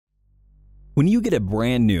When you get a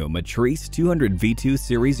brand new Matrice 200 V2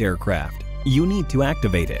 series aircraft, you need to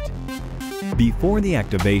activate it. Before the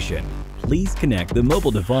activation, please connect the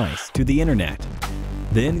mobile device to the internet.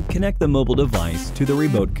 Then connect the mobile device to the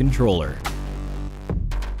remote controller.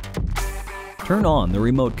 Turn on the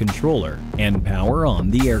remote controller and power on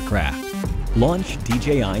the aircraft. Launch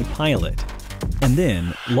DJI Pilot, and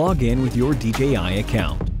then log in with your DJI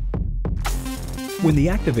account. When the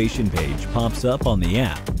activation page pops up on the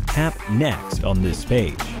app, tap Next on this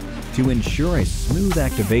page. To ensure a smooth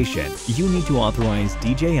activation, you need to authorize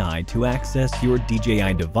DJI to access your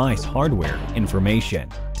DJI device hardware information.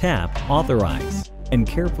 Tap Authorize and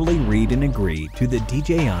carefully read and agree to the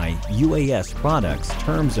DJI UAS product's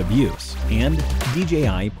terms of use and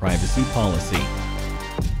DJI privacy policy.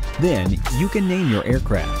 Then you can name your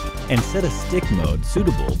aircraft and set a stick mode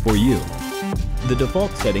suitable for you. The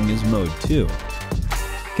default setting is Mode 2.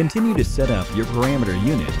 Continue to set up your parameter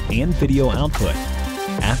unit and video output.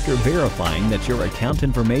 After verifying that your account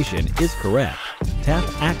information is correct, tap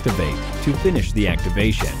Activate to finish the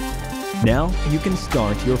activation. Now you can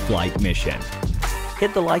start your flight mission.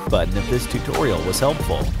 Hit the like button if this tutorial was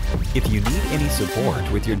helpful. If you need any support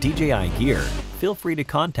with your DJI gear, feel free to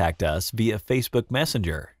contact us via Facebook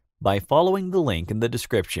Messenger by following the link in the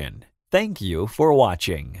description. Thank you for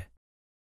watching.